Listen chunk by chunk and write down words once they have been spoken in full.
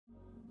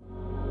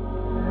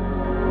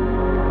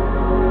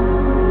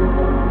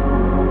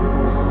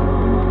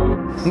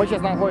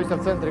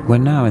We're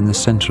now in the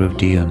centre of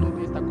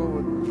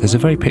Diyun. There's a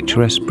very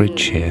picturesque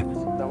bridge here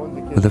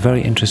with a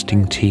very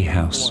interesting tea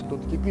house.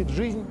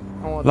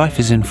 Life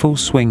is in full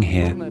swing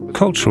here,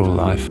 cultural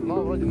life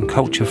and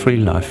culture-free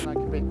life.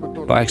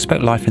 But I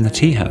expect life in the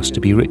tea house to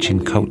be rich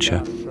in culture.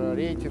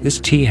 This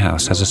tea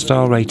house has a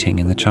star rating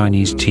in the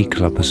Chinese Tea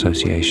Club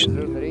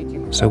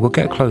Association, so we'll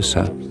get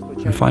closer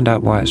and find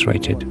out why it's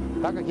rated.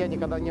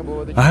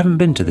 I haven't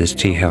been to this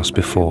tea house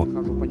before,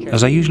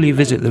 as I usually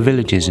visit the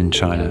villages in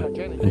China,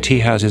 and tea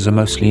houses are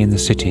mostly in the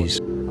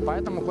cities.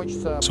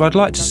 So I'd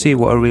like to see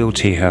what a real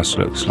tea house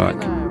looks like.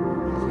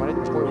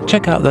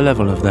 Check out the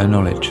level of their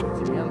knowledge,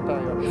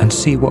 and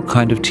see what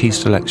kind of tea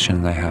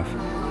selection they have.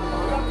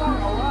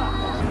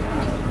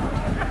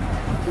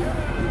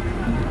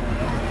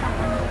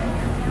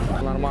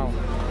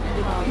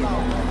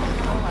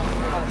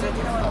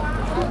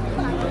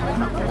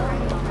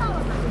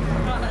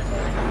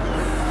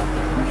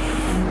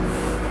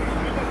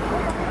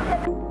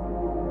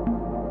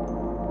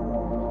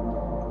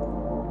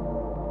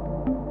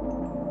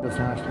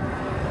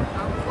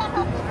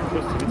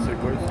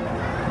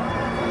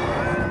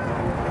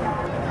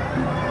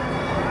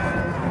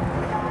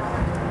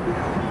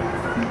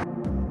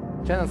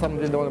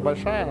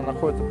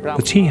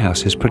 The tea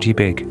house is pretty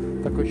big.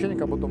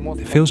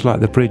 It feels like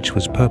the bridge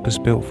was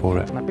purpose-built for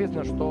it.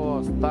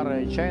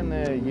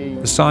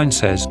 The sign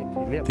says,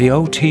 the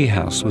old tea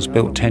house was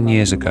built 10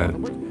 years ago.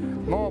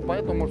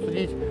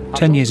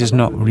 10 years is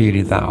not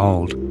really that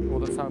old,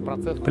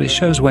 but it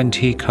shows when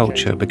tea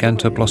culture began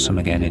to blossom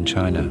again in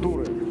China,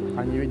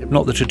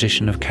 not the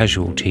tradition of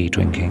casual tea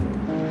drinking.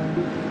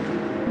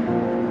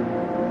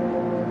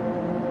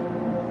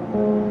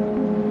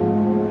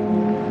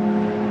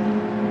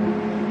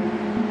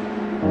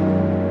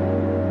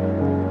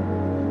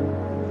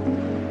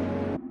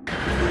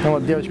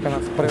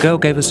 The girl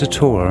gave us a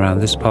tour around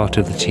this part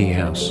of the tea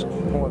house.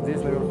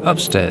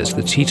 Upstairs,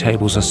 the tea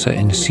tables are set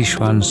in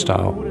Sichuan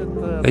style.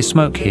 They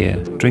smoke here,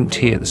 drink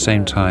tea at the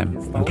same time,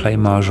 and play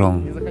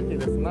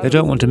mahjong. They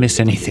don't want to miss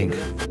anything.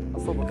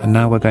 And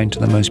now we're going to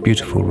the most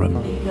beautiful room.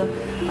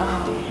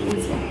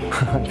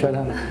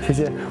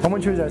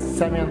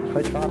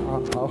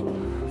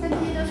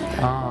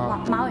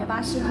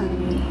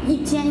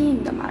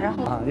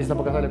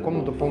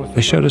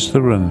 They showed us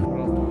the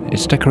room.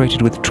 It's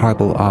decorated with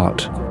tribal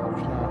art,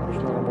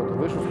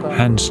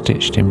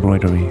 hand-stitched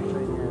embroidery,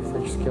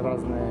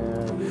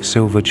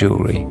 silver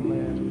jewellery,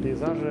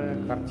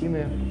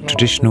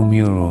 traditional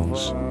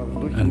murals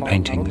and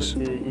paintings.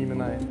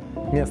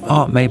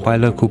 Art made by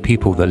local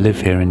people that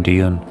live here in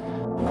Diyun.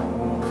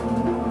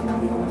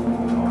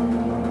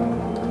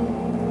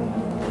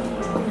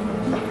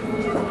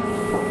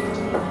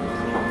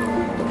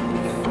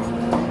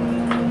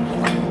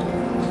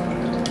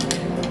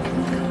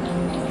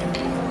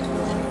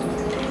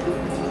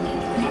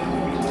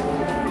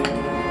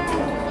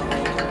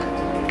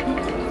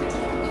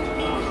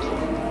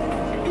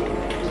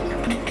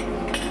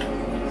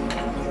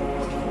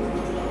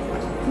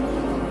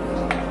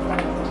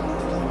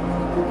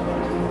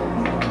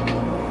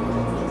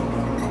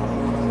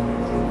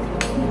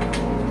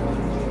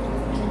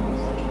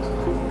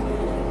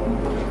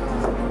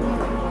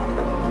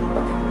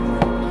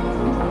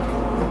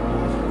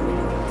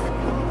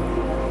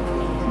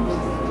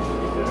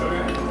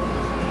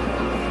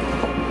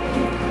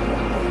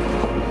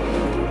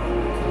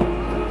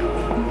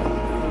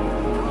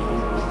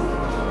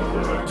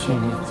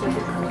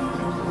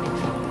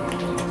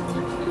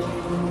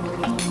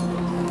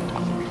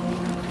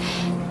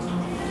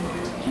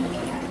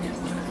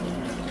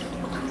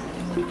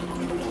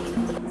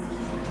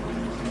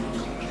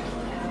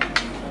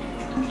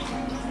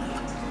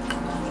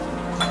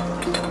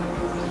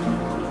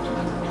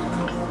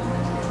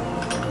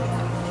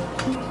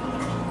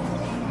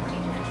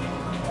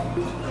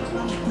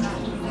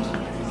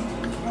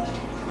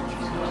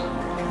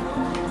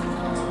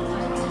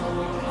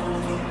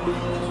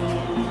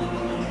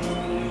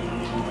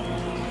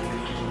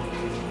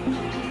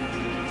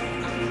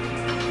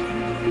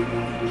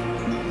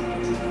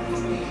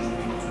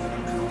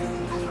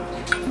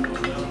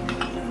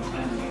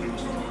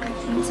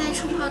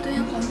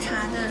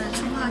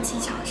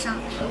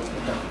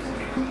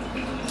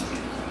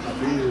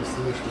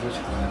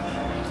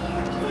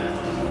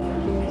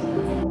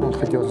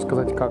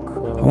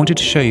 I wanted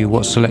to show you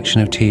what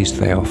selection of teas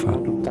they offer.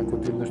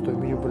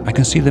 I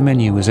can see the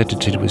menu was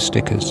edited with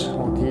stickers.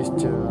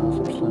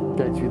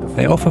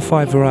 They offer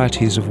 5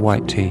 varieties of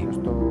white tea: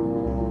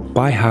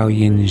 Bai Hao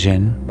Yin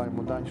Zhen,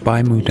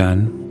 Bai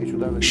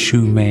Mudan,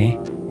 Shu Mei,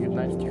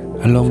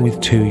 along with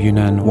 2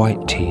 Yunnan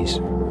white teas.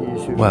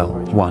 Well,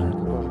 one,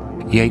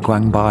 Ye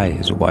Guang Bai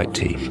is a white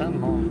tea.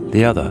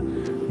 The other,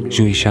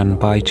 Zhuishan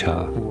Bai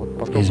Cha,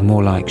 is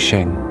more like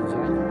Sheng,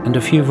 and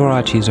a few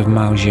varieties of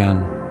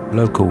Maojian,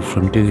 local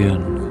from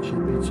Diyun.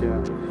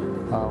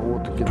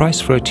 The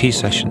price for a tea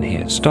session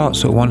here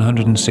starts at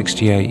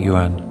 168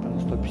 yuan,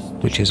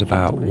 which is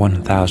about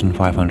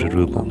 1,500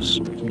 rubles,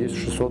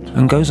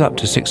 and goes up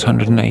to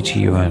 680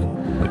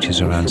 yuan, which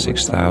is around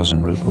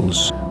 6,000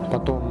 rubles.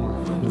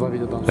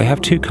 They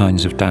have two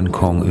kinds of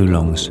Dankong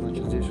oolongs,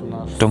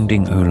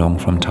 Dongding oolong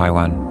from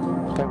Taiwan.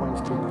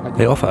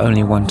 They offer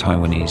only one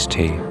Taiwanese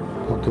tea,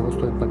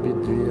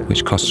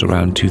 which costs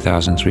around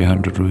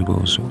 2,300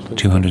 rubles,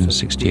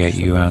 268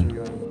 yuan.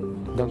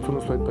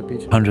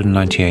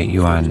 198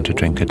 yuan to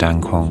drink a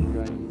Dankong.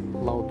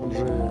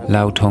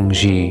 Lao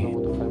Tongji,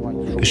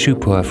 a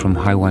shupuer from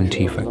Haiwan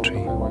Tea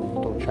Factory.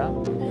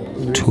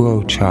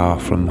 Tuo Cha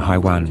from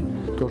Haiwan.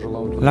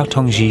 Lao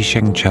Tongji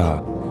Sheng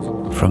Cha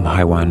from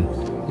Haiwan.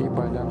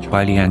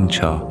 Bailiang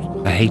Cha,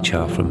 a Hei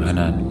Cha from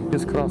Henan.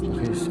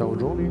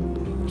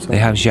 They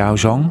have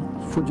Xiaozhong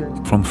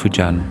from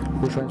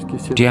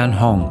Fujian, Dian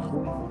Hong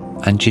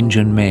and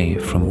Jinjun Mei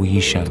from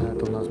Wuyishan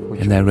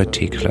in their red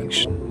tea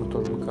collection,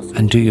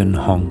 and Duyun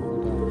Hong.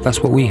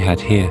 That's what we had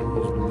here,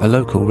 a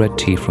local red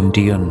tea from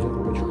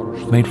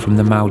Diyun, made from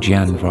the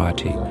Maojian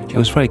variety. It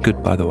was very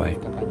good, by the way.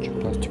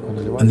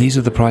 And these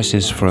are the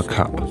prices for a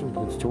cup.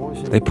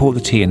 They pour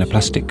the tea in a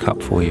plastic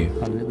cup for you.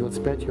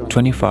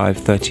 25,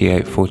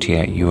 38,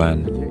 48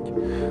 yuan.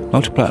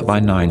 Multiply it by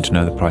 9 to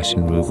know the price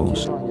in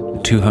rubles.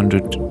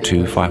 200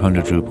 to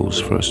 500 rubles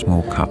for a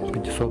small cup.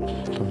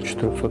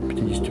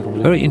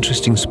 Very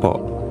interesting spot,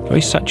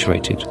 very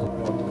saturated.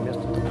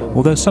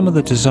 Although some of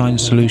the design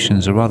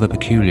solutions are rather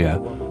peculiar,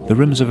 the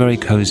rooms are very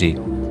cozy.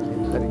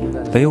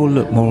 They all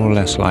look more or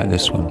less like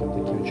this one.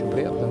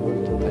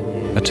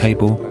 A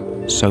table,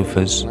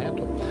 sofas,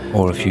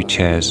 or a few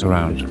chairs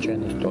around.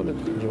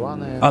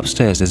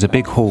 Upstairs there's a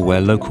big hall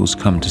where locals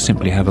come to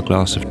simply have a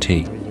glass of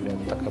tea.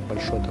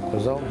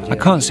 I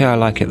can't say I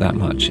like it that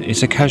much.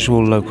 It's a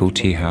casual local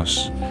tea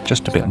house,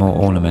 just a bit more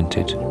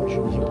ornamented.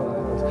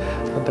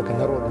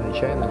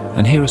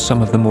 And here are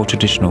some of the more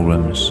traditional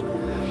rooms.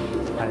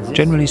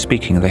 Generally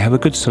speaking, they have a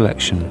good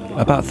selection,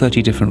 about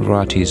 30 different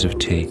varieties of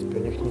tea.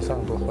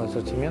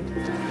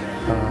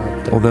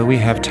 Although we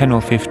have 10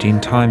 or 15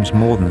 times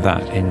more than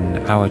that in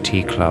our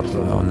tea club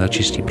on the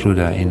Чистый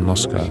Pruda in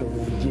Moscow.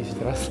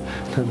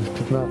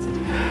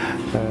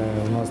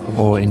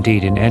 Or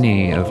indeed in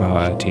any of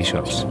our tea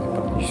shops.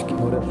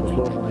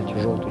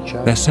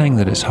 They're saying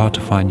that it's hard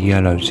to find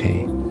yellow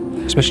tea,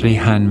 especially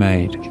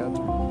handmade.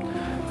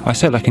 I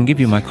said I can give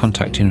you my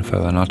contact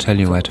info and I'll tell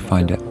you where to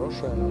find it.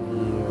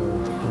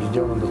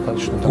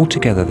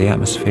 Altogether the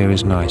atmosphere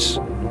is nice.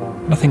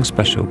 Nothing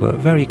special, but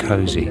very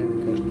cozy.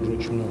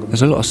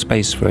 There's a lot of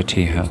space for a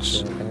tea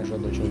house.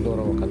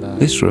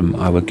 This room,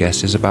 I would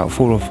guess, is about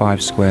 4 or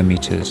 5 square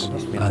meters,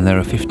 and there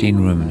are 15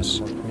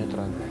 rooms.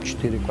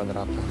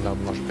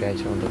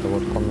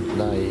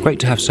 Great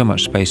to have so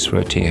much space for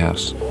a tea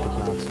house.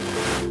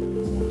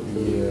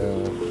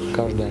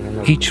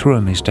 Each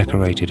room is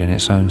decorated in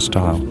its own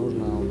style.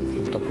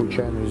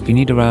 You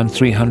need around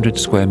 300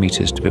 square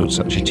meters to build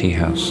such a tea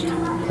house.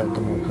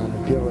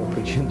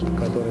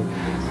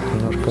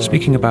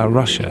 Speaking about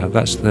Russia,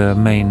 that's the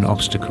main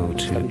obstacle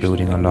to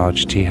building a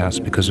large tea house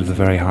because of the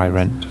very high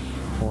rent.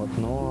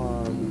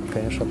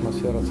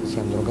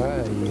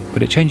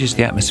 But it changes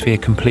the atmosphere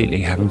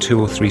completely having 2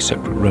 or 3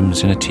 separate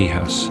rooms in a tea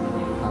house.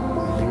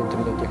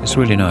 It's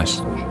really nice.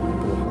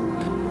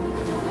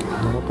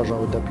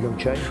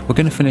 We're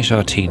going to finish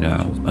our tea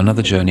now.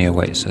 Another journey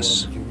awaits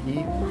us.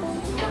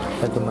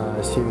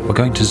 We're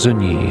going to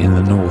Zunyi in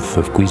the north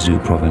of Guizhou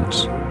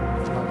province.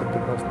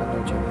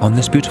 On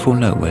this beautiful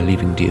note, we're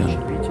leaving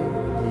Diyun.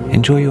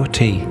 Enjoy your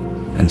tea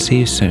and see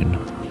you soon.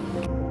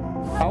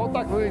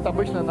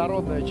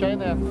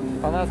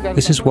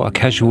 This is what a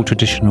casual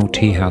traditional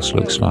tea house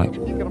looks like.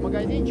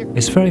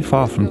 It's very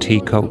far from tea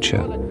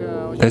culture.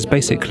 There's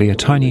basically a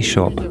tiny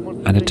shop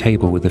and a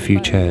table with a few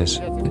chairs.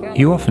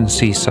 You often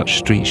see such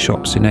street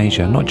shops in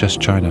Asia, not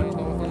just China,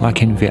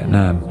 like in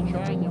Vietnam.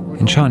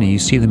 In China you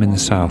see them in the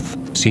south,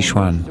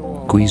 Sichuan,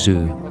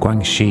 Guizhou,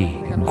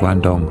 Guangxi and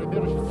Guangdong.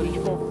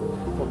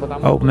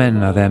 Old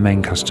men are their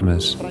main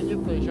customers.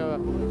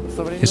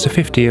 It's a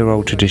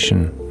 50-year-old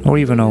tradition, or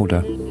even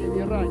older.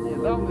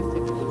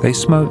 They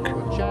smoke,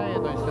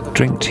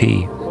 drink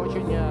tea,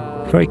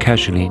 very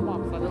casually,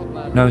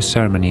 no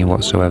ceremony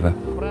whatsoever.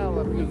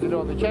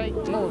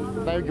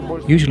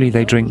 Usually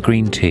they drink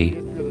green tea,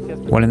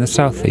 while in the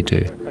south they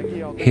do.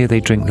 Here they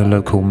drink the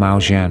local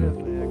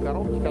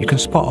Maojian. You can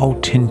spot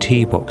old tin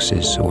tea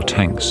boxes or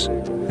tanks.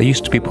 They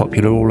used to be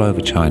popular all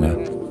over China.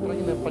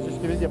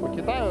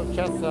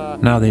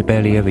 Now they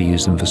barely ever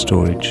use them for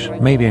storage,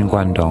 maybe in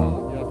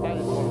Guangdong.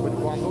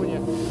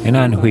 In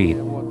Anhui,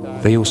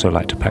 they also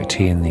like to pack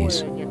tea in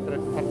these.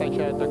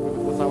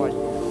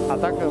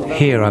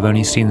 Here I've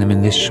only seen them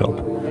in this shop.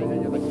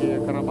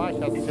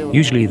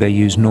 Usually they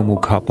use normal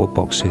cardboard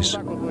boxes.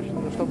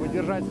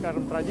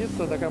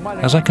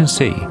 As I can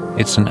see,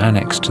 it's an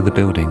annex to the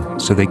building,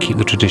 so they keep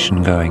the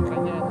tradition going.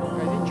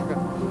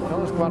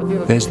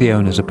 There's the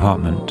owner's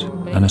apartment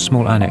and a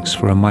small annex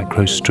for a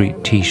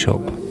micro-street tea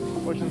shop.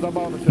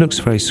 Looks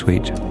very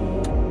sweet.